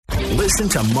Listen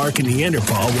to Mark and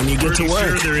Neanderthal when you get to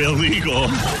work. Sure they're illegal.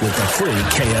 With the free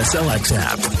KSLX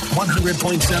app.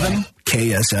 100.7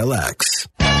 KSLX.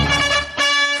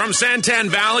 From Santan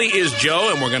Valley is Joe,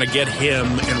 and we're going to get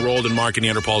him enrolled in Mark and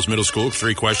Neanderthals Middle School.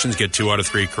 3 questions, get 2 out of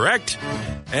 3 correct,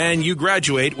 and you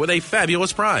graduate with a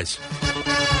fabulous prize.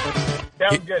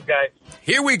 Sounds good, guys.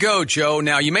 Here we go, Joe.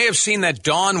 Now, you may have seen that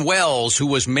Dawn Wells, who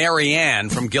was Mary Ann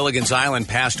from Gilligan's Island,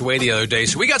 passed away the other day.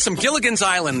 So we got some Gilligan's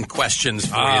Island questions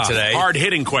for you today.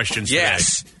 Hard-hitting questions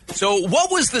Yes. today. So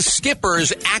what was the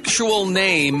skipper's actual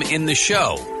name in the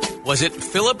show? Was it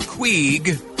Philip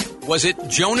Queeg? Was it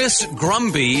Jonas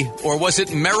Grumby? Or was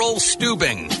it Merrill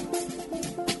Stubing?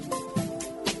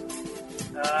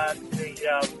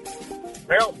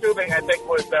 Merrill Stubing, I think,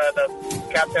 was the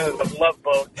captain of the Love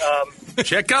Boat.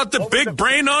 Check out the big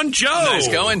brain on Joe. Nice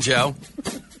going, Joe.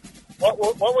 What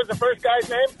was the first guy's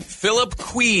name? Philip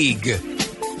Queeg.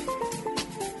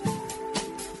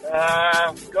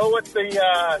 Go with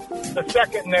the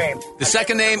second name. The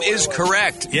second name is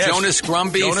correct. Yes. Jonas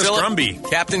Grumby. Jonas Grumby.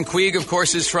 Captain Queeg, of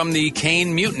course, is from the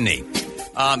Caine Mutiny.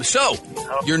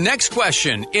 Your next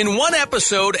question. In one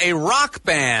episode, a rock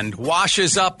band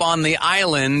washes up on the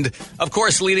island, of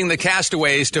course, leading the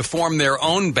castaways to form their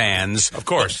own bands. Of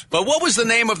course. But what was the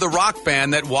name of the rock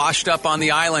band that washed up on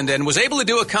the island and was able to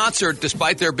do a concert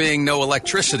despite there being no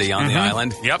electricity on the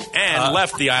island? Yep, and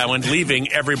left the island,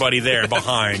 leaving everybody there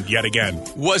behind yet again.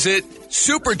 Was it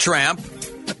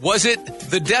Supertramp? Was it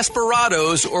the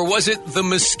Desperados? Or was it the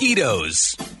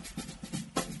Mosquitoes?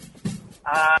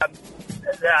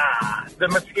 The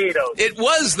Mosquitoes. It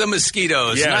was the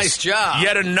Mosquitoes. Yes. Nice job.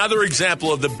 Yet another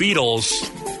example of the Beatles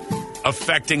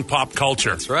affecting pop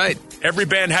culture. That's right. Every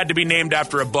band had to be named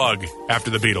after a bug after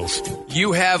the Beatles.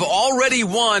 You have already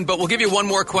won, but we'll give you one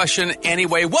more question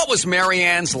anyway. What was Mary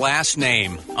Ann's last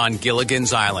name on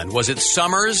Gilligan's Island? Was it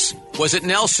Summers, was it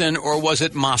Nelson, or was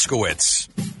it Moskowitz?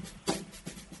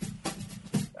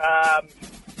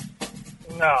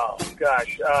 No,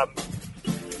 gosh.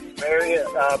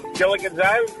 Gilligan's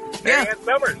Island? Mary Ann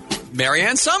Summers. Mary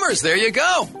Ann Summers. There you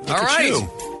go. All right.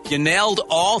 You nailed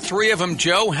all 3 of them,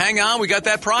 Joe. Hang on. We got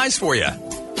that prize for you.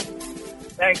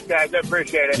 Thanks, guys. I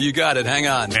appreciate it. You got it. Hang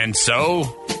on. And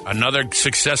so, another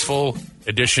successful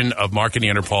edition of Mark and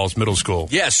Neanderthals Middle School.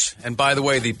 Yes. And by the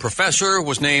way, the professor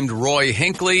was named Roy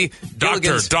Hinckley.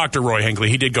 Dr. Roy Hinckley.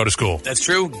 He did go to school. That's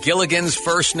true. Gilligan's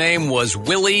first name was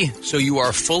Willie, so you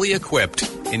are fully equipped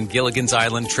in Gilligan's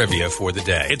Island trivia for the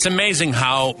day. It's amazing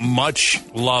how much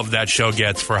love that show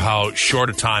gets for how short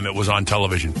a time it was on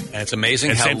television. And it's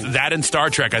amazing how... That and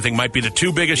Star Trek, I think, might be the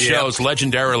 2 biggest shows,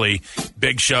 legendarily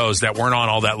big shows, that weren't on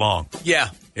all that long. Yeah.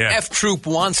 F Troop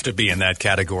wants to be in that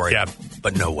category. Yeah.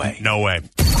 But no way. No way.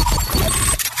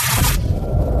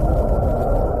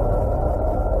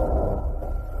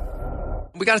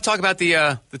 We got to talk about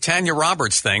the Tanya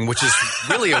Roberts thing, which is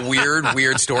really a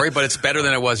weird story, but it's better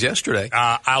than it was yesterday.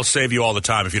 I'll save you all the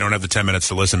time if you don't have the 10 minutes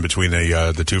to listen between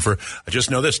the twofer. I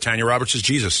just know this: Tanya Roberts is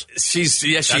Jesus. She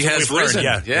has risen.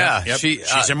 Yep.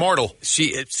 She's immortal.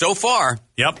 She so far.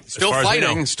 Yep. Still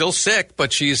fighting, still sick,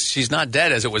 but she's not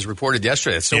dead as it was reported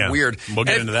yesterday. It's so weird. We'll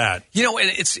get into that. You know,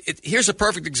 and here's a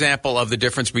perfect example of the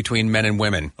difference between men and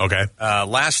women. Okay.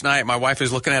 Last night, my wife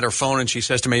is looking at her phone and she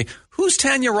says to me, "Who's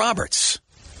Tanya Roberts?"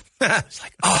 It's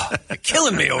like, oh, you're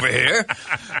killing me over here.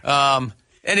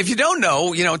 And if you don't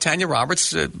know, Tanya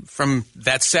Roberts from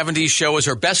that 70s show is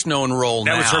her best-known role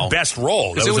now. That was her best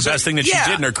role. That was the best thing that she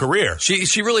did in her career.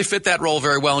 She really fit that role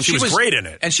very well. And she was great in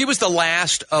it. And she was the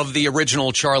last of the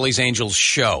original Charlie's Angels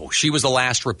show. She was the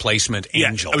last replacement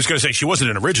angel. I was going to say, she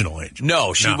wasn't an original angel.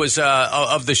 No, she was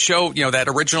of the show, that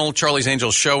original Charlie's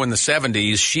Angels show in the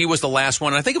 70s. She was the last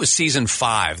one. I think it was season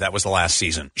 5. That was the last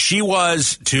season. She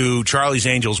was to Charlie's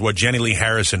Angels what Jenny Lee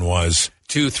Harrison was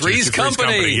to Three's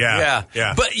Company. Yeah.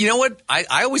 But you know what?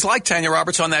 I always liked Tanya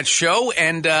Roberts on that show.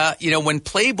 And, when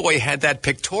Playboy had that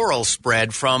pictorial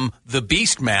spread from the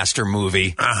Beastmaster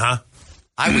movie, I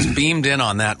was beamed in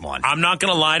on that one. I'm not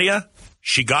going to lie to you.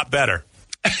 She got better.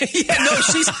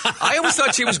 I always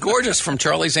thought she was gorgeous from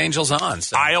Charlie's Angels on.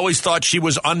 So. I always thought she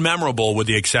was unmemorable with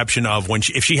the exception of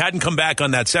if she hadn't come back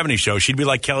on that 70s show, she'd be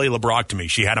like Kelly LeBrock to me.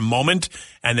 She had a moment,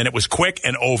 and then it was quick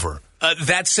and over.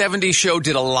 That 70s show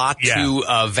did a lot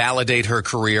to validate her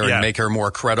career and make her more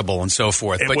credible and so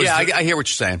forth. But I hear what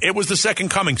you're saying. It was the second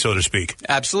coming, so to speak.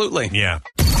 Absolutely. Yeah.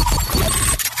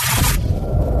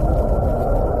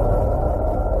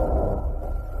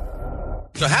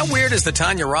 So how weird is the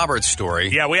Tanya Roberts story?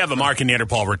 Yeah, we have a Mark and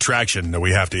Neanderthal retraction that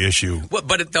we have to issue.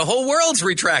 But the whole world's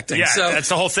retracting. Yeah, so. that's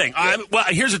the whole thing. Well,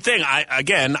 here's the thing.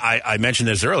 I mentioned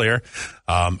this earlier.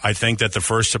 I think that the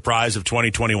first surprise of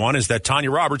 2021 is that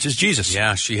Tanya Roberts is Jesus.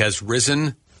 Yeah, she has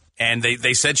risen. And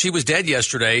they said she was dead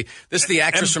yesterday. This is the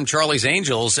actress from Charlie's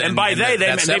Angels. And by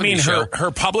they mean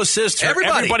her publicist,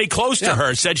 everybody close to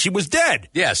her said she was dead.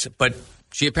 Yes, but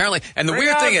she apparently... And the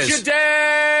weird thing is... You're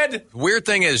dead! Weird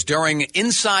thing is, during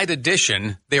Inside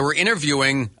Edition, they were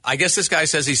interviewing... I guess this guy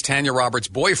says he's Tanya Roberts'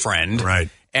 boyfriend. Right.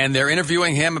 And they're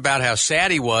interviewing him about how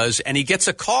sad he was, and he gets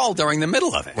a call during the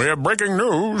middle of it. We have breaking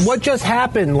news. What just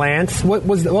happened, Lance? What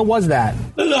was that?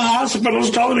 The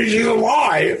hospital's telling me she's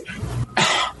alive.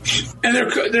 And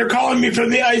they're calling me from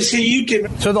the ICU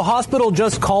team. So the hospital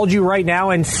just called you right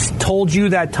now and told you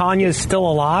that Tanya is still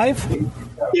alive?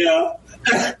 Yeah.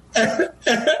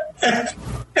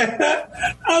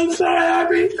 I'm so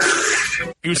happy.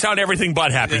 You sound everything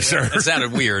but happy, sir. It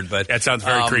sounded weird, but... That sounds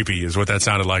very creepy, is what that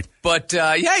sounded like. But,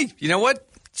 you know what?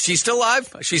 She's still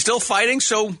alive. She's still fighting.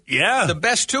 So the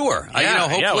best to her.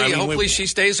 Hopefully she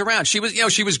stays around. She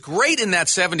was great in that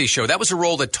 70s show. That was a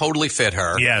role that totally fit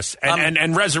her. Yes,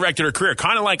 and resurrected her career,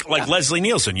 kind of like Leslie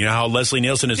Nielsen. You know how Leslie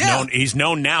Nielsen is known? He's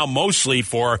known now mostly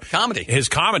for his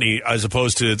comedy, as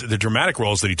opposed to the dramatic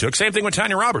roles that he took. Same thing with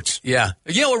Tanya Roberts. Yeah,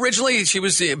 originally she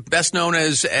was best known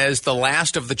as the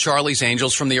last of the Charlie's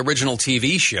Angels from the original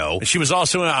TV show. She was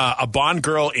also a Bond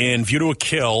girl in View to a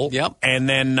Kill. Yep, and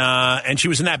then and she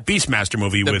was in that Beastmaster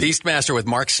movie Beastmaster with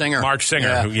Mark Singer.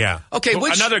 Okay,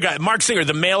 another guy, Mark Singer,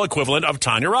 the male equivalent of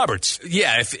Tanya Roberts.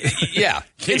 Yeah,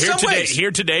 Here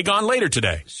today, gone later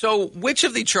today. So, which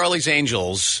of the Charlie's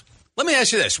Angels? Let me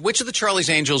ask you this: which of the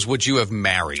Charlie's Angels would you have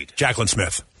married? Jacqueline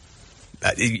Smith.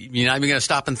 You're not even going to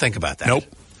stop and think about that. Nope.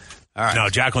 All right. No,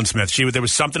 Jacqueline Smith. There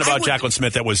was something about Jacqueline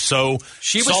Smith that was so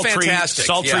fantastic.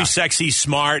 Sultry, sexy,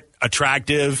 smart,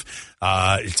 attractive.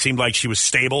 It seemed like she was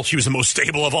stable. She was the most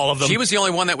stable of all of them. She was the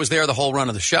only one that was there the whole run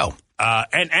of the show.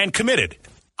 And committed.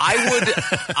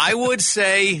 I would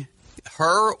say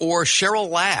her or Cheryl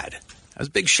Ladd. I was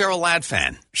a big Cheryl Ladd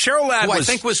fan. Cheryl Ladd I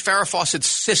think was Farrah Fawcett's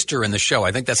sister in the show.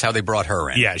 I think that's how they brought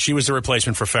her in. Yeah, she was the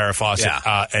replacement for Farrah Fawcett,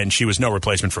 and she was no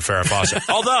replacement for Farrah Fawcett.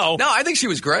 Although... No, I think she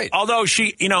was great. Although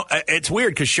she, it's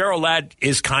weird because Cheryl Ladd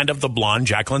is kind of the blonde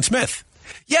Jacqueline Smith.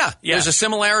 Yeah, there's a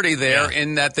similarity there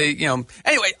in that they,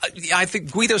 Anyway, I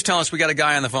think Guido's telling us we got a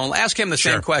guy on the phone. Ask him the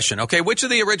same question. Okay, which of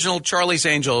the original Charlie's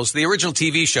Angels, the original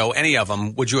TV show, any of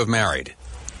them, would you have married?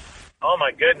 Oh,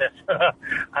 my goodness.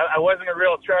 I wasn't a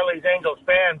real Charlie's Angels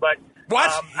fan, but...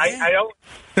 What? I don't...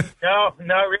 No,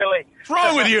 not really. What's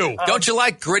wrong with you? Don't you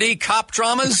like gritty cop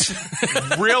dramas?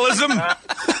 Realism? No,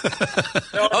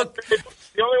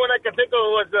 the only one I can think of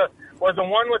was the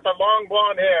one with the long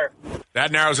blonde hair.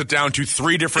 That narrows it down to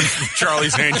 3 different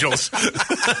Charlie's Angels. Sorry,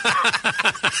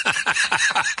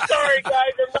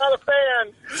 guys, I'm not a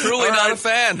fan. Truly not a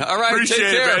fan. All right, appreciate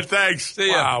take care. it, man. Thanks. See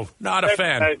ya. Wow, not a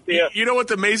fan. You know what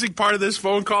the amazing part of this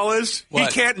phone call is?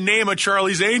 What? He can't name a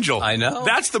Charlie's Angel. I know.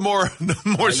 That's the more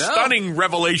stunning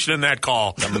revelation in that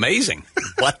call. Amazing.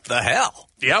 What the hell?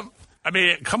 Yep. I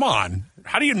mean, come on.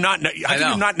 How do you not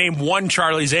name one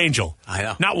Charlie's Angel? I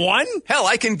know. Not one? Hell,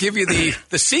 I can give you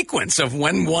the sequence of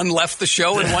when one left the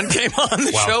show and one came on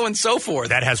the show and so forth.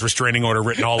 That has restraining order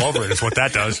written all over it is what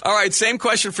that does. All right, same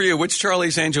question for you. Which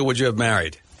Charlie's Angel would you have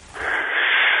married?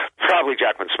 Probably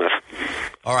Jacqueline Smith.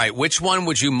 All right, which one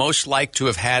would you most like to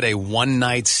have had a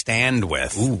one-night stand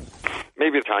with? Ooh.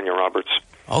 Maybe Tanya Roberts.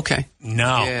 Okay.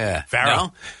 No. Yeah. Farrah.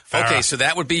 No? Farrah. Okay, so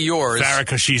that would be yours. Farrah,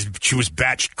 because she was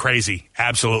batched crazy.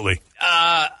 Absolutely.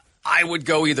 I would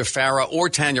go either Farrah or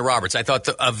Tanya Roberts. I thought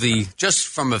just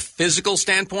from a physical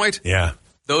standpoint,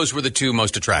 those were the two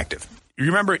most attractive. Can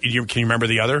you remember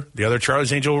the other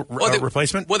Charlie's Angel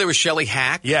replacement? Well, there was Shelley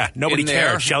Hack. Yeah, nobody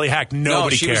cared. Shelley Hack,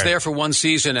 nobody cared. She was there for one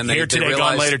season, and they realized,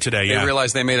 gone later today. They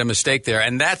realized they made a mistake there,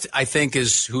 and that I think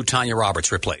is who Tanya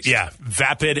Roberts replaced. Yeah,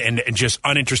 vapid and just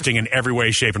uninteresting in every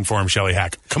way, shape, and form. Shelley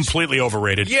Hack, completely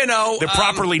overrated. The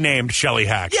properly named Shelley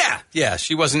Hack. Yeah,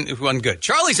 she wasn't good.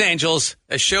 Charlie's Angels,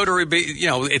 a show to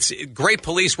it's great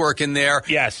police work in there.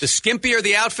 Yes, the skimpier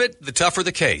the outfit, the tougher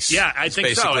the case. Yeah, I think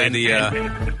so. Basically,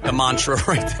 the mantra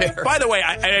right there. By the way,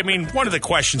 I mean, one of the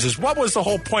questions is, what was the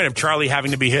whole point of Charlie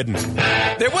having to be hidden?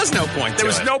 There was no point. There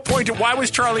was no point to why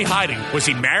was Charlie hiding? Was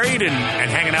he married and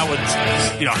hanging out with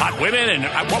hot women?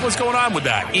 And what was going on with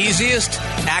that? Easiest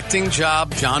acting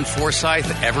job John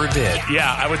Forsythe ever did. Yeah,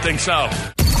 I would think so.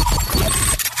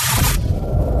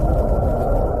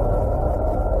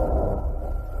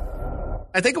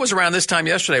 I think it was around this time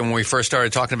yesterday when we first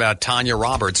started talking about Tanya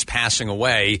Roberts passing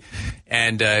away.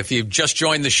 And if you've just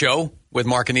joined the show, with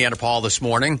Mark and Neanderthal this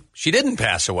morning. She didn't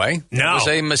pass away. No. It was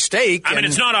a mistake. I mean,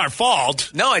 it's not our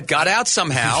fault. No, it got out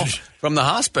somehow from the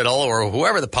hospital or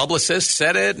whoever, the publicist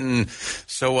said it. And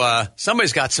so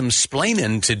somebody's got some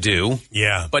splaining to do.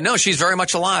 Yeah. But no, she's very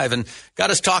much alive and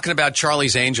got us talking about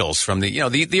Charlie's Angels from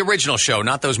the original show,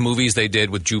 not those movies they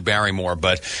did with Drew Barrymore,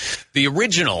 but the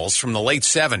originals from the late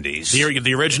 70s.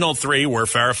 The original three were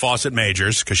Farrah Fawcett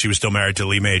Majors, because she was still married to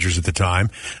Lee Majors at the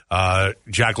time,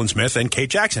 Jacqueline Smith, and Kate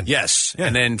Jackson. Yes. Yeah.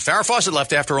 And then Farrah Fawcett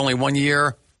left after only 1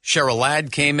 year. Cheryl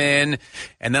Ladd came in,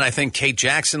 and then I think Kate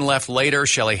Jackson left later.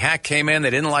 Shelley Hack came in.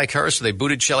 They didn't like her, so they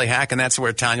booted Shelley Hack, and that's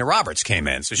where Tanya Roberts came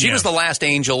in. So she was the last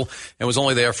Angel and was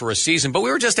only there for a season. But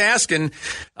we were just asking,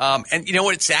 and you know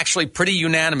what? It's actually pretty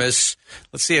unanimous.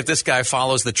 Let's see if this guy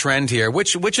follows the trend here.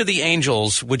 Which of the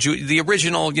Angels would you, the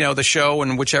original, the show,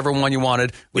 and whichever one you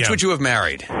wanted, which would you have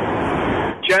married?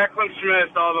 Jacqueline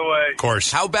Smith all the way. Of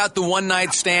course. How about the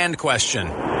one-night stand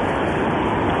question?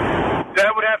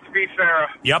 That would have to be Farrah.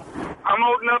 Yep. I'm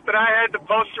old enough that I had the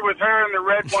poster with her in the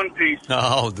red one piece.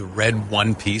 Oh, the red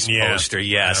one-piece poster.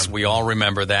 Yes, we all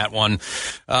remember that one.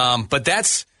 But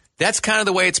that's kind of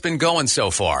the way it's been going so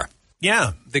far.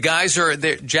 Yeah. The guys are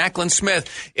Jacqueline Smith.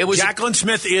 Jacqueline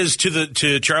Smith is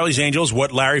to Charlie's Angels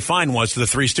what Larry Fine was to the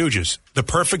Three Stooges. The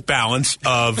perfect balance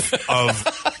of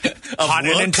hot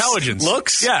and intelligence.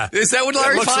 Looks? Yeah. Is that what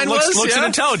Larry Fine was? Looks and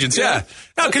intelligence, yeah.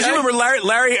 No, because you remember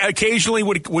Larry occasionally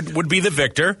would be the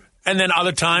victor, and then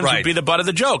other times would be the butt of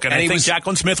the joke. And I think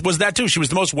Jacqueline Smith was that too. She was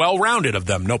the most well-rounded of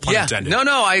them, no pun intended.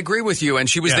 No, I agree with you. And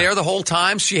she was there the whole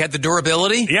time. She had the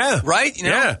durability. Yeah. Right?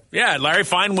 Yeah. Larry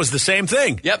Fine was the same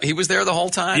thing. Yep, he was there the whole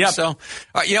time. Yep. So,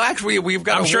 actually, we've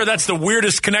got... I'm sure that's the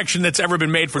weirdest connection that's ever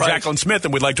been made for Jacqueline Smith,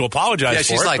 and we'd like to apologize for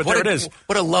she's it, like, but there it is.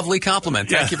 What a lovely compliment.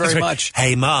 Thank you very much.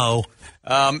 Hey, Mo.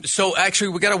 So actually,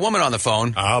 we got a woman on the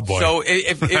phone. Oh, boy. So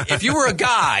if you were a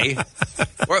guy,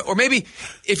 or maybe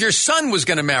if your son was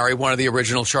going to marry one of the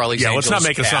original Charlie's Angels let's not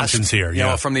make assumptions here. You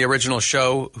know, from the original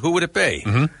show, who would it be?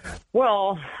 Mm-hmm.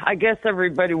 Well, I guess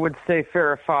everybody would say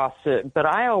Farrah Fawcett, but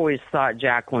I always thought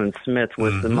Jacqueline Smith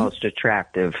was the most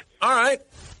attractive. All right.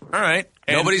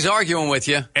 And nobody's arguing with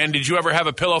you. And did you ever have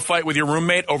a pillow fight with your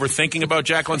roommate over thinking about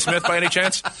Jacqueline Smith by any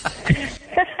chance?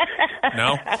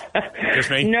 No? Just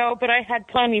me? No, but I had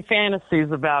plenty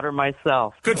fantasies about her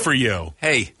myself. Good for you.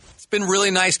 Hey, it's been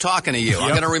really nice talking to you. Yep. I'm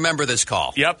going to remember this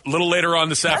call. Yep, a little later on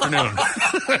this afternoon.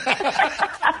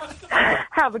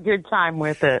 Have a good time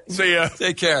with it. See ya.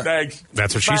 Take care. Thanks.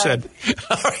 That's what she said.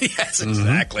 Yes,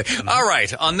 exactly. Mm-hmm. All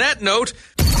right, on that note...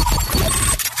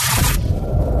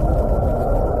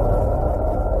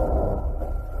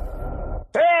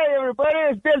 Hey, everybody,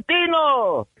 it's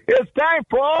Destino. It's time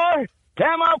for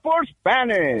Time Out for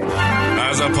Spanish.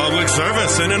 As a public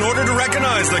service and in order to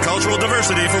recognize the cultural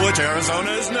diversity for which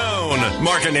Arizona is known,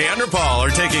 Mark and Neanderthal are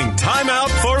taking Time Out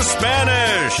for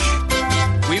Spanish.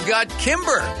 We've got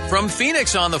Kimber from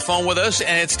Phoenix on the phone with us,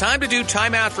 and it's time to do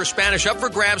Time Out for Spanish. Up for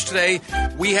grabs today,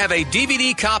 we have a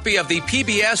DVD copy of the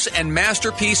PBS and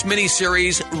Masterpiece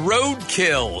miniseries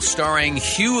Roadkill, starring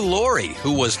Hugh Laurie,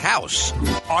 who was House.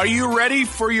 Are you ready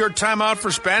for your Time Out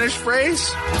for Spanish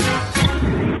phrase?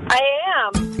 I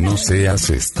am. No seas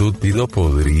estúpido,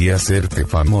 podría hacerte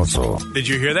famoso. Did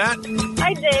you hear that?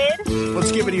 I did.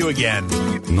 Let's give it to you again.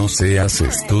 No seas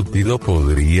estúpido,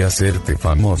 podría hacerte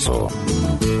famoso.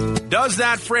 Does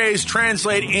that phrase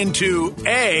translate into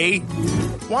A,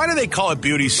 why do they call it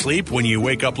beauty sleep when you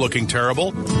wake up looking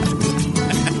terrible?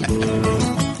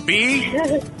 B,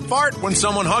 fart when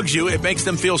someone hugs you, it makes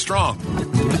them feel strong.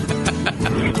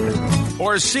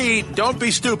 Or C, don't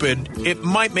be stupid, it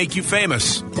might make you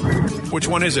famous. Which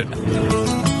one is it? I'm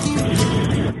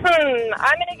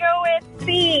going to go with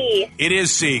C. It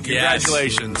is C.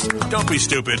 Congratulations. Yes. Don't be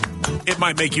stupid. It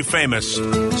might make you famous,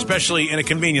 especially in a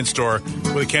convenience store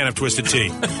with a can of Twisted Tea.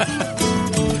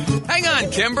 Hang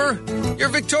on, Kimber. You're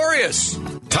victorious.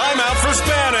 Time Out for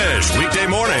Spanish. Weekday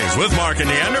mornings with Mark and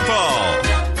Neanderthal.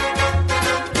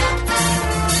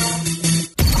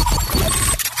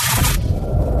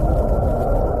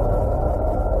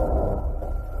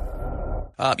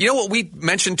 You know what? We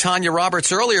mentioned Tanya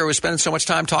Roberts earlier. We were spending so much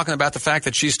time talking about the fact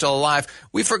that she's still alive.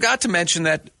 We forgot to mention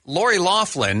that Lori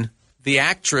Loughlin, the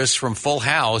actress from Full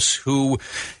House, who,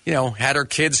 had her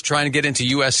kids trying to get into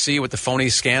USC with the phony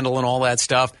scandal and all that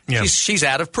stuff. Yeah. She's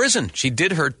out of prison. She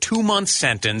did her 2-month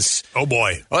sentence. Oh,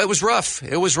 boy. Oh, it was rough.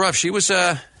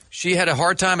 She had a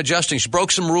hard time adjusting. She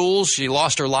broke some rules. She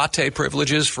lost her latte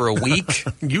privileges for a week.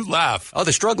 You laugh. Oh,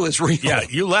 the struggle is real. Yeah,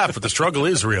 you laugh, but the struggle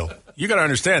is real. You got to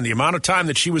understand, the amount of time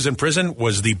that she was in prison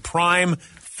was the prime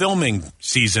filming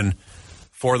season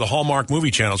for the Hallmark movie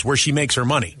channels where she makes her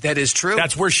money. That is true.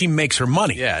 That's where she makes her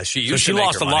money. Yeah, she used so she to make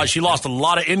lost her a money. lot. She lost a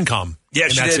lot of income in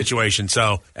she that did. situation.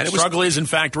 So And the it was- struggle is in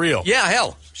fact real. Yeah,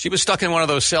 hell. She was stuck in one of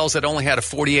those cells that only had a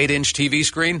 48-inch TV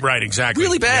screen. Right, exactly.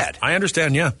 Really bad. Yeah, I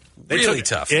understand, yeah. Really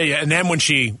tough. Yeah. And then when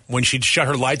she shut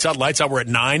her lights out were at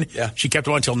 9. Yeah. She kept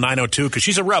them on until 9:02 because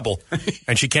she's a rebel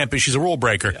and she can't be. She's a rule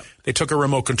breaker. Yep. They took her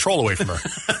remote control away from her,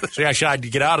 so yeah, she had to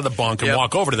get out of the bunk and Yep.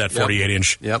 walk over to that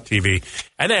 48-inch Yep. TV.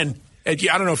 And then I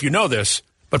don't know if you know this,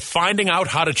 but finding out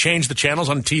how to change the channels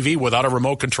on TV without a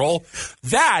remote control,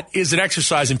 that is an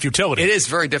exercise in futility. It is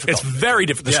very difficult. It's very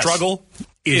difficult. The Yes. struggle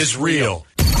is real.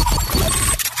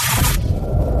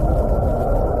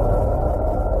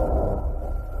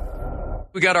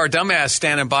 We got our dumbass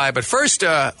standing by, but first,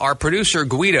 our producer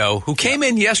Guido, who came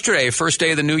in yesterday, first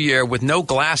day of the new year, with no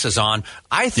glasses on.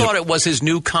 I thought it was his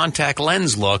new contact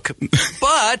lens look,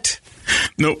 but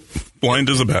Nope. Blind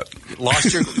as a bat.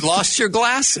 lost your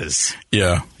glasses.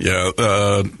 Yeah.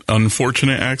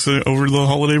 Unfortunate accident over the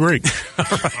holiday break. All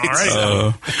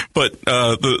right. But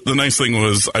the nice thing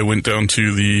was I went down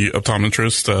to the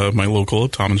optometrist, my local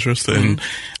optometrist, and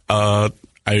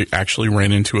I actually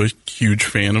ran into a huge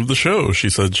fan of the show. She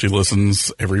said she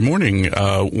listens every morning.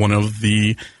 One of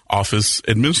the office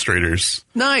administrators.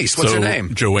 Nice. What's her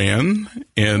name? Joanne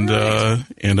and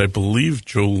I believe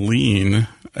Jolene.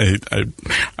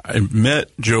 I met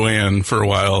Joanne for a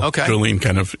while. Okay. Jolene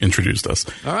kind of introduced us.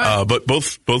 All right. But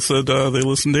both said they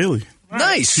listen daily.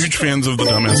 Nice. Huge fans of the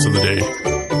dumbass of the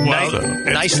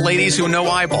day. Nice ladies who know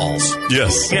eyeballs.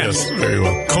 Yes, very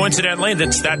well. Coincidentally,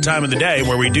 that's that time of the day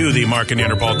where we do the Mark and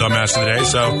Neanderthal Dumbass of the Day,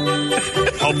 so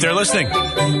hope they're listening.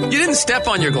 You didn't step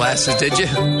on your glasses, did you?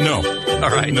 No. All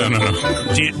right. No.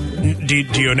 Do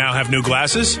you now have new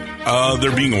glasses?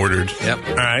 They're being ordered. Yep.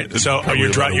 All right. So are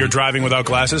you you're driving without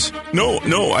glasses?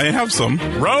 No, I have some.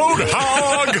 Road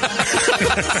hog!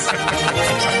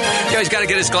 Yeah, he's got to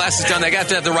get his glasses done. They got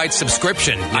to have the right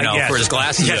subscription, for his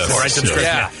glasses. Yes, the right subscription.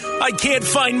 Yeah. I can't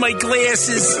find my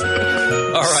glasses. All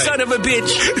right. Son of a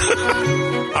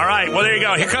bitch. All right. Well, there you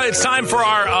go. It's time for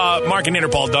our Mark and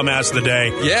Interpol Dumbass of the Day.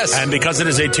 Yes. And because it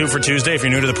is a 2 for Tuesday, if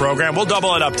you're new to the program, we'll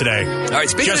double it up today. All right.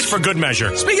 Just for good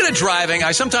measure. Speaking of driving,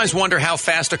 I sometimes wonder how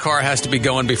fast a car has to be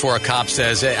going before a cop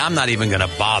says, hey, I'm not even going to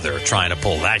bother trying to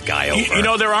pull that guy over. You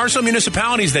know, there are some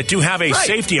municipalities that do have a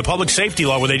Right. a public safety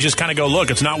law where they just kind of go, look,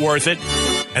 it's not worth it,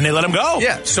 and they let them go.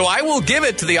 Yeah, so I will give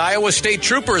it to the Iowa State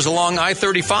Troopers along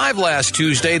I-35 last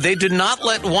Tuesday. They did not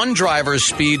let one driver's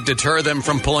speed deter them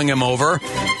from pulling him over.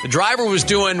 The driver was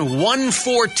doing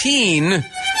 114,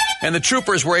 and the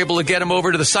troopers were able to get him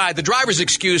over to the side. The driver's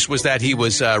excuse was that he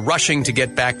was rushing to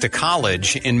get back to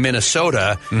college in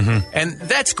Minnesota, and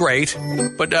that's great.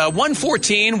 But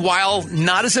 114, while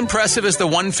not as impressive as the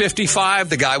 155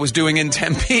 the guy was doing in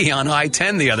Tempe on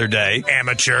I-10 the other day,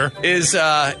 amateur, is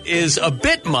a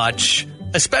bit much,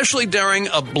 especially during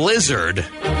a blizzard.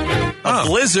 A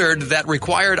blizzard that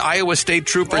required Iowa State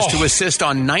troopers to assist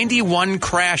on 91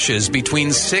 crashes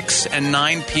between 6 and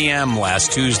 9 p.m.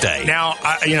 last Tuesday. Now,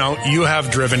 you have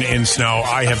driven in snow.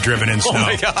 I have driven in snow. Oh,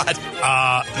 my God.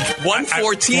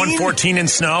 114? 114 in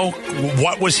snow.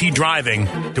 What was he driving?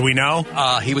 Do we know?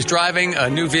 He was driving a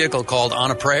new vehicle called On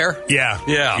a Prayer.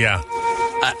 Yeah.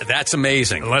 That's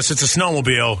amazing. Unless it's a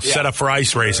snowmobile set up for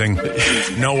ice racing.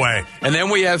 No way. And then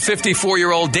we have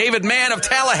 54-year-old David Mann of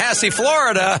Tallahassee,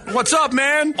 Florida. What's up,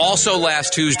 man? Also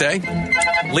last Tuesday,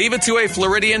 leave it to a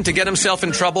Floridian to get himself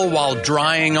in trouble while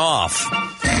drying off.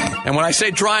 And when I say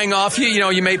drying off,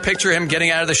 you may picture him getting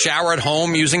out of the shower at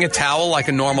home using a towel like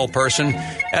a normal person,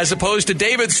 as opposed to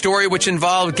David's story, which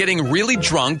involved getting really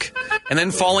drunk and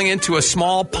then falling into a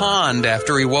small pond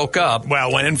after he woke up.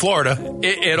 Well, when in Florida.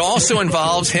 It also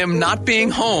involves him not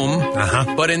being home,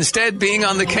 but instead being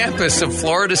on the campus of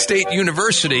Florida State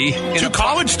University. Two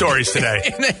college stories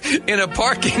today. In a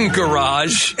parking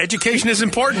garage. Education is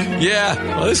important.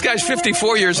 Yeah. Well, this guy's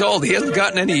 54 years old. He hasn't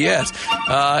gotten any yet.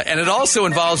 And it also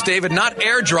involves David not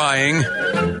air drying,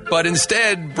 but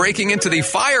instead breaking into the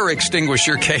fire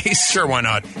extinguisher case. Sure, why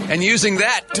not? And using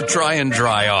that to try and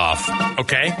dry off.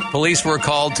 Okay. Police were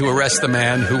called to arrest the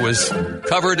man who was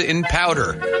covered in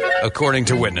powder, according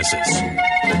to witnesses.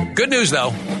 Good news, though.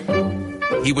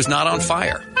 He was not on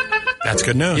fire. That's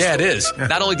good news. Yeah, it is. Yeah.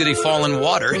 Not only did he fall in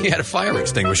water, he had a fire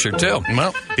extinguisher, too.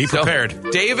 Well, be prepared. So,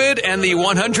 David and the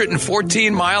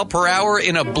 114 mile per hour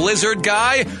in a blizzard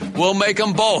guy will make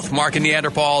them both Mark and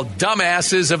Neanderthal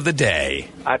dumbasses of the day.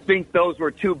 I think those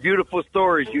were two beautiful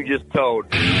stories you just told.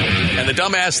 And the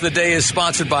dumbass of the day is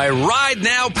sponsored by Ride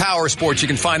Now Power Sports. You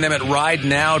can find them at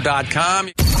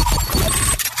ridenow.com.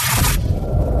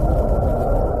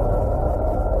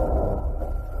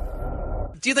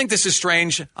 do you think this is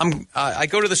strange? I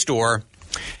go to the store,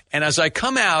 and as I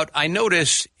come out, I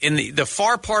notice in the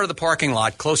far part of the parking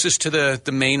lot, closest to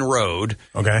the main road,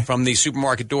 from the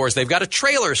supermarket doors, they've got a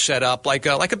trailer set up, like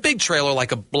a big trailer,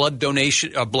 like a blood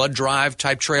drive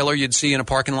type trailer you'd see in a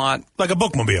parking lot, like a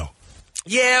bookmobile.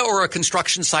 Yeah, or a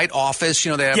construction site office.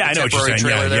 You know, they have I a know what you're temporary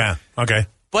saying. trailer there. Yeah, okay.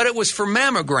 But it was for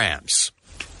mammograms.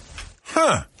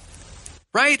 Huh.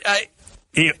 Right?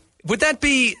 Would that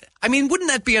be, wouldn't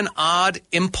that be an odd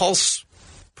impulse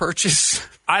purchase?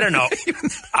 I don't know.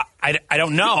 I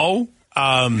don't know.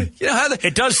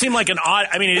 It does seem like an odd.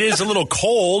 It is a little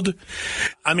cold.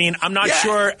 I'm not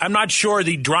sure. I'm not sure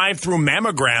the drive-through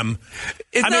mammogram.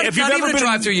 If you've ever been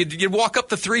drive-through, you'd walk up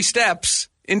the 3 steps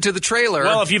into the trailer.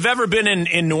 Well, if you've ever been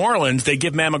in New Orleans, they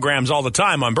give mammograms all the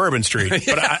time on Bourbon Street.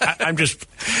 But I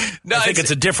think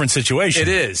it's a different situation. It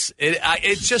is.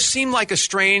 It just seemed like a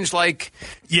strange, I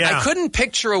couldn't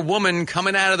picture a woman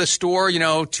coming out of the store,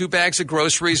 2 bags of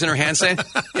groceries in her hand saying,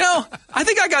 I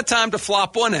think I got time to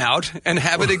flop one out and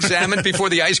have it examined before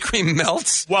the ice cream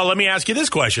melts. Well, let me ask you this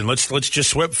question. Let's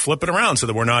just flip it around so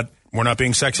that we're not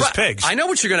being sexist pigs. I know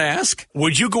what you're going to ask.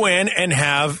 Would you go in and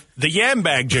have the yam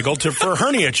bag jiggled for a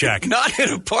hernia check? Not in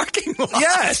a parking lot.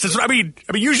 Yes.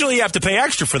 Usually you have to pay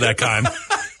extra for that kind.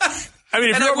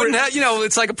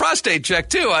 It's like a prostate check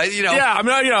too.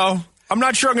 I'm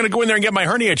not sure I'm going to go in there and get my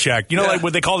hernia checked. Like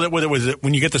what they called it,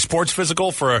 when you get the sports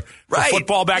physical for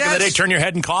football back in the day, turn your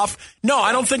head and cough. No,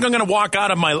 I don't think I'm going to walk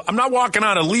out of I'm not walking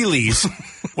out of Lily's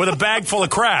with a bag full of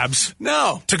crabs.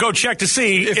 No. To go check to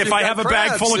see if I have a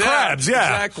bag full of crabs. Yeah.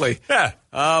 Exactly. Yeah.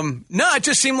 No, it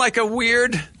just seemed like a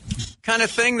weird kind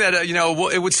of thing that,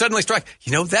 it would suddenly strike.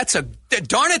 That's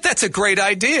a great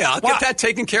idea. I'll get that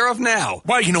taken care of now.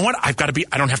 Well, you know what? I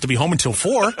don't have to be home until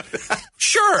 4.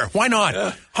 Sure. Why not?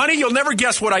 Yeah. Honey, you'll never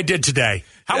guess what I did today.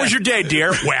 How was your day,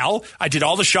 dear? Well, I did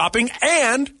all the shopping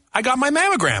and I got my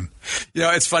mammogram.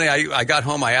 It's funny. I got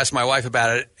home. I asked my wife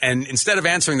about it. And instead of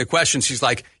answering the question, she's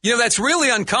like, that's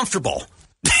really uncomfortable.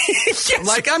 Yes.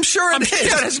 I'm sure it is.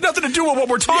 Yeah, it has nothing to do with what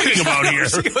we're talking about here.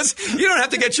 She goes, you don't have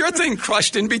to get your thing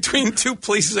crushed in between 2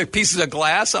 pieces of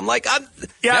glass. I'm like,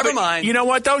 never mind. You know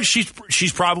what though?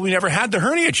 She's probably never had the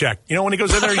hernia check. When he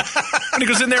goes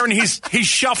in there, and he's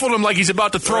shuffled him like he's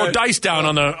about to throw a dice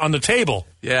down on the table.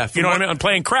 Yeah, you know what I mean? I'm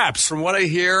playing craps. From what I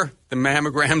hear, the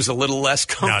mammogram's a little less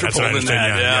comfortable than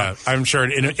that. Yeah. I'm sure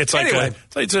it's like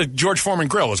it's a George Foreman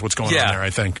grill is what's going on there. I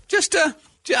think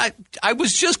I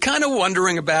was just kind of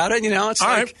wondering about it. It's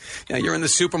you're in the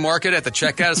supermarket at the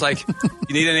checkout. It's like,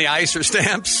 you need any ice or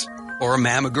stamps or a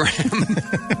mammogram?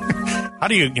 How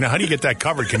do you get that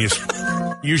covered? Can you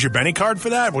use your Benny card for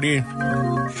that? What do you?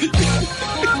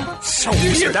 So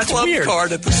weird. That's club weird.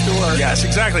 Card at the store. Yes,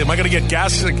 exactly. Am I going to get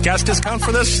gas discount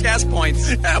for this? Gas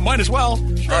points. Yeah, might as well.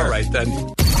 Sure. All right then.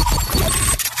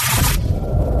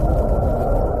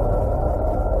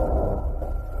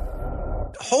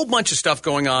 Whole bunch of stuff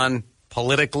going on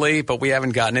politically, but we haven't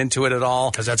gotten into it at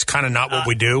all because that's kind of not what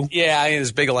we do. Yeah,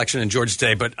 there's a big election in Georgia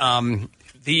today, but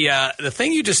the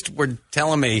thing you just were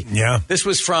telling me, this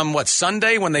was from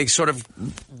Sunday when they sort of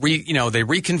they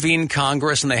reconvened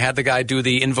Congress and they had the guy do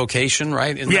the invocation,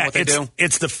 right? Isn't that what they do?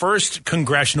 It's the first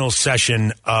congressional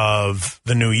session of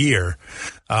the new year.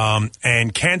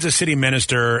 And Kansas City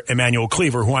Minister Emanuel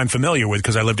Cleaver, who I'm familiar with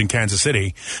because I lived in Kansas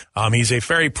City, he's a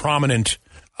very prominent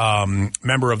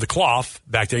member of the cloth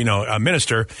back there, a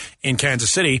minister in Kansas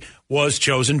City, was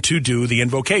chosen to do the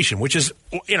invocation, which is,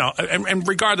 and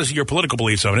regardless of your political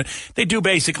beliefs on it, they do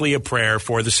basically a prayer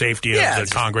for the safety of the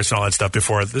Congress and all that stuff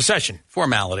before the session.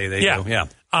 Formality, they do, yeah.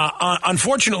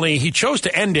 Unfortunately, he chose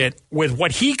to end it with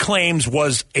what he claims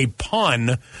was a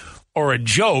pun or a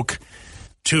joke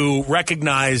to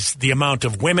recognize the amount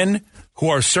of women who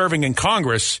are serving in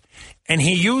Congress, and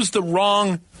he used the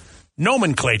wrong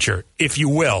nomenclature, if you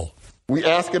will. We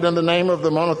ask it in the name of the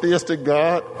monotheistic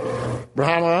God,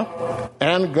 Brahma,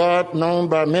 and God known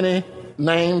by many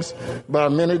names, by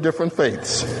many different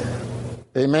faiths.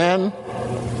 A man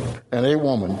and a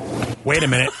woman. Wait a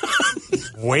minute.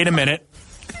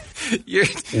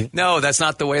 No, that's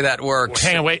not the way that works.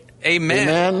 Hang on, wait. Amen.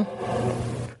 A man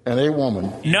and a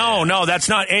woman. No, that's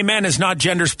not. Amen is not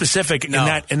gender specific in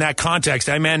that context.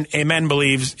 Amen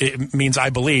believes it means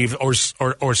I believe, or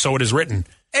so it is written.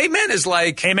 Amen is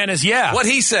like. Amen is what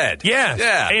he said.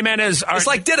 Yeah. Amen is. It's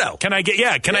like ditto. Can I get?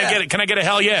 Yeah. Can I get a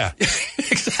hell yeah?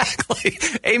 Exactly.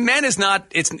 Amen is not.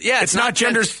 It's not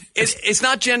gender. It's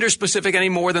not gender specific any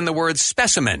more than the word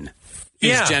specimen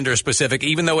is gender specific,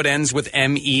 even though it ends with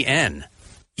MEN.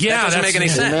 Yeah, that doesn't make any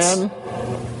sense. A man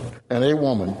and a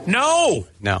woman. No.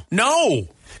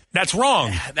 That's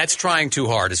wrong. That's trying too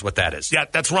hard is what that is. Yeah,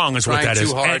 that's wrong is what Trying that is.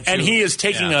 too hard And to- he is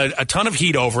taking a ton of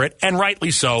heat over it, and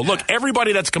rightly so. Look,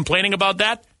 everybody that's complaining about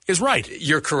that is right.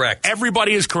 You're correct.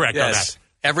 Everybody is correct on Yes. that.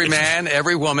 Every man,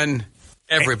 every woman,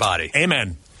 everybody.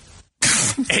 Amen.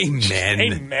 Amen.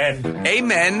 Amen.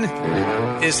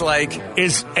 Amen is like, hey,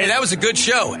 that was a good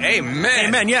show. Amen.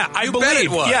 Amen, yeah. I You believe bet it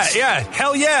was. Yeah.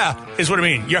 Hell yeah is what I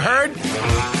mean. You heard?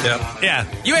 Yep. Yeah.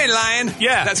 You ain't lying.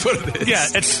 Yeah. That's what it is. Yeah,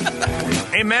 it's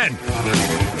amen.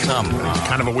 Come on.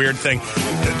 Kind of a weird thing.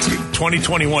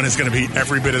 2021 is going to be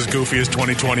every bit as goofy as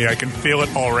 2020. I can feel it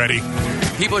already.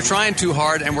 People are trying too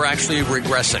hard, and we're actually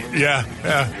regressing. Yeah.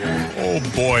 Oh,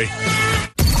 boy.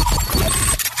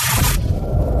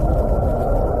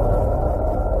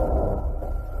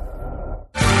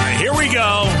 Here we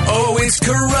go. Oh, it's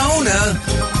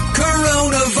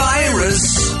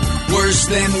coronavirus. Worse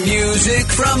than music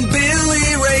from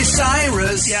Billy Ray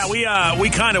Cyrus. Yeah, we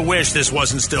kind of wish this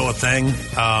wasn't still a thing,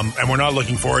 and we're not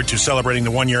looking forward to celebrating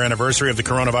the 1-year anniversary of the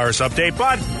coronavirus update,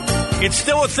 but it's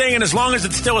still a thing, and as long as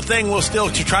it's still a thing, we'll still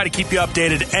try to keep you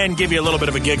updated and give you a little bit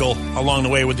of a giggle along the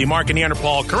way with the Mark and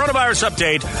Neanderthal coronavirus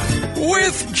update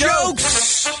with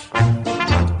jokes.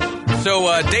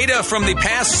 So data from the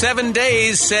past 7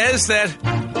 days says that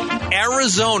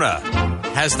Arizona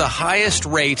has the highest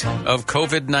rate of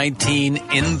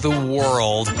COVID-19 in the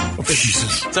world. Oh,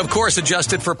 Jesus. It's, of course,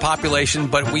 adjusted for population,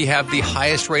 but we have the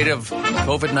highest rate of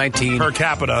COVID-19 per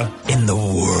capita in the world.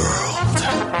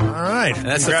 All right. And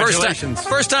that's the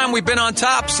first time we've been on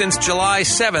top since July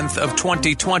 7th of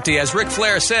 2020. As Ric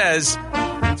Flair says,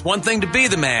 it's one thing to be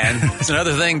the man. It's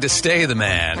another thing to stay the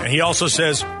man. And he also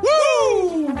says,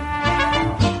 woo!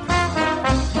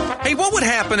 Hey, what would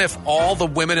happen if all the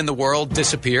women in the world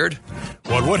disappeared?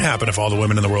 What would happen if all the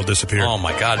women in the world disappeared? Oh,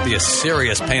 my God. It'd be a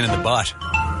serious pain in the butt.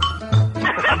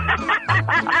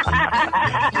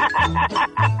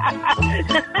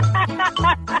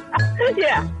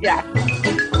 Yeah.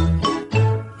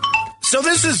 So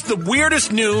this is the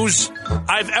weirdest news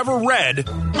I've ever read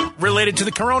related to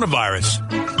the coronavirus.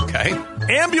 Okay.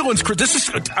 Ambulance crew.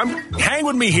 Hang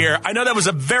with me here. I know that was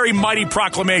a very mighty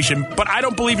proclamation, but I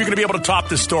don't believe you're going to be able to top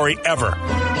this story ever.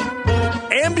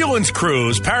 Ambulance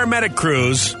crews, paramedic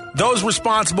crews, those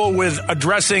responsible with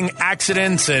addressing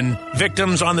accidents and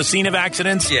victims on the scene of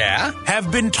accidents,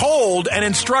 have been told and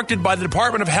instructed by the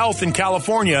Department of Health in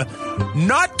California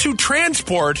not to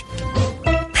transport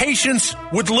patients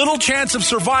with little chance of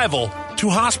survival to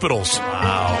hospitals.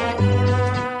 Wow.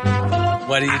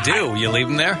 What do? You leave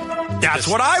them there? That's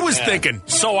what I was thinking.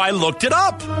 So I looked it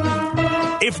up.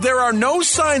 If there are no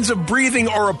signs of breathing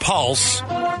or a pulse,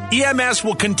 EMS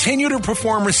will continue to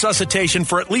perform resuscitation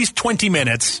for at least 20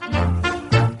 minutes.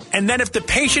 And then if the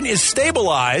patient is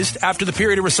stabilized after the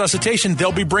period of resuscitation,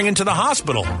 they'll be taken to the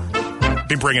hospital.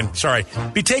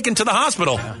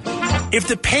 If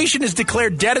the patient is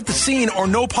declared dead at the scene or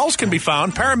no pulse can be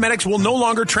found, paramedics will no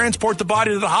longer transport the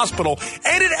body to the hospital.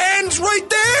 And it ends right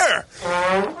there.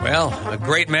 Well, a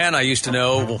great man I used to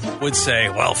know would say,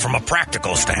 well, from a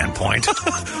practical standpoint,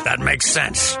 that makes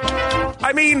sense.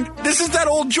 I mean, this is that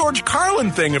old George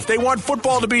Carlin thing. If they want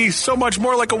football to be so much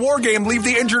more like a war game, leave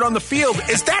the injured on the field.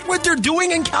 Is that what they're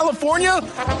doing in California?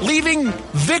 Leaving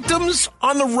victims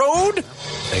on the road?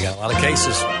 They got a lot of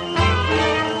cases.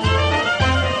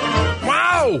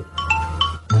 Wow!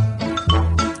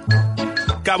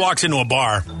 Guy walks into a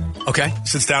bar. Okay.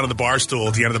 Sits down at the bar stool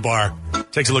at the end of the bar.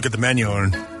 Takes a look at the menu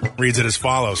and reads it as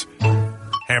follows.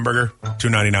 Hamburger,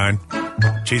 $2.99.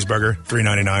 Cheeseburger,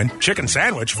 $3.99. Chicken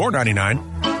sandwich,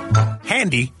 $4.99.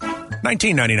 Handy,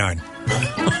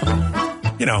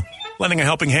 $19.99. You know, lending a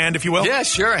helping hand, if you will. Yeah,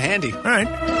 sure, handy. All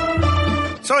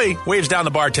right. So he waves down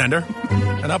the bartender,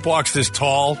 and up walks this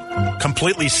tall,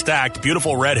 completely stacked,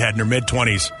 beautiful redhead in her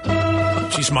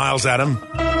mid-20s. She smiles at him,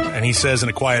 and he says in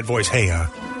a quiet voice, hey, are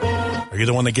you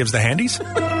the one that gives the handies?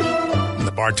 And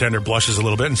the bartender blushes a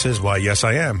little bit and says, why, yes,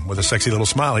 I am, with a sexy little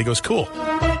smile. He goes, cool.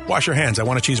 Wash your hands. I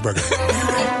want a cheeseburger.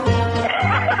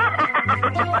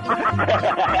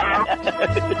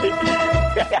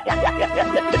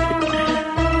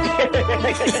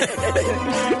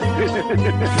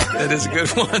 That is a good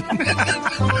one.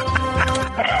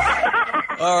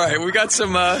 All right, we got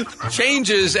some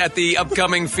changes at the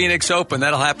upcoming Phoenix Open.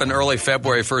 That'll happen early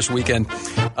February, first weekend.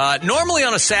 Normally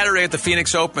on a Saturday at the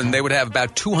Phoenix Open, they would have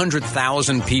about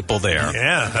 200,000 people there.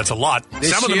 Yeah, that's a lot.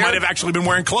 Some of them might have actually been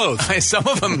wearing clothes. Some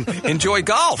of them enjoy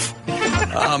golf.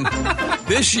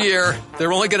 This year,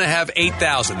 they're only going to have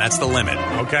 8,000. That's the limit.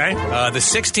 Okay. The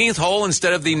 16th hole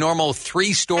instead of the normal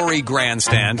 3-story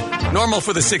grandstand. Normal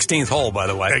for the 16th hole, by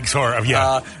the way.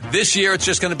 Yeah. This year, it's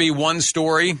just going to be 1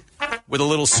 story with a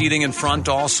little seating in front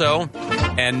also.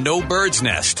 and no Bird's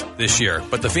Nest this year.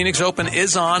 But the Phoenix Open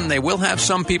is on. They will have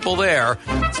some people there.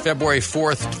 It's February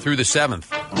 4th through the 7th.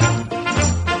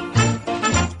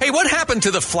 Hey, what happened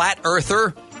to the flat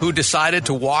earther who decided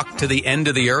to walk to the end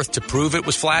of the earth to prove it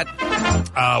was flat?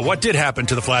 What did happen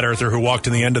to the flat earther who walked to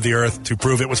the end of the earth to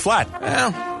prove it was flat?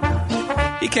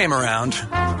 Well, he came around.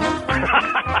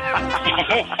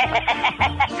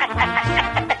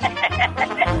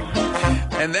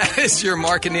 And that is your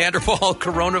Mark and Neanderthal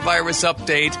coronavirus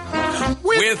update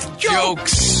with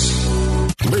jokes.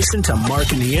 Listen to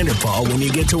Mark and Neanderthal when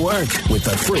you get to work with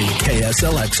the free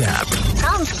KSLX app.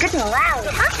 Sounds good and loud,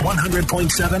 huh?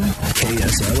 100.7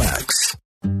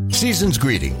 KSLX. Season's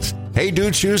greetings. Hey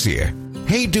Dude Shoes here.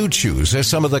 Hey Dude Shoes are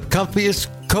some of the comfiest,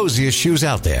 coziest shoes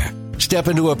out there. Step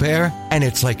into a pair, and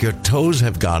it's like your toes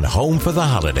have gone home for the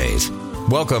holidays.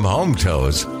 Welcome home,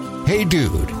 toes. Hey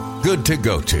Dude, good to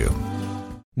go to.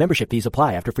 Membership fees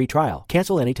apply after free trial.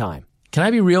 Cancel anytime. Can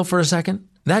I be real for a second?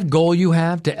 That goal you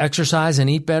have to exercise and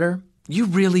eat better, you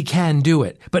really can do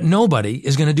it. But nobody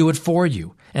is going to do it for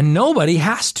you. And nobody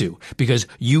has to, because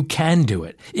you can do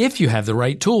it if you have the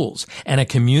right tools and a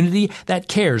community that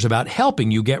cares about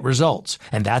helping you get results.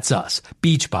 And that's us,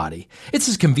 Beachbody. It's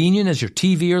as convenient as your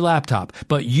TV or laptop,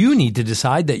 but you need to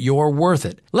decide that you're worth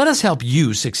it. Let us help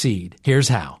you succeed. Here's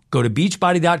how. Go to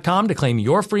Beachbody.com to claim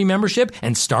your free membership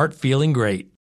and start feeling great.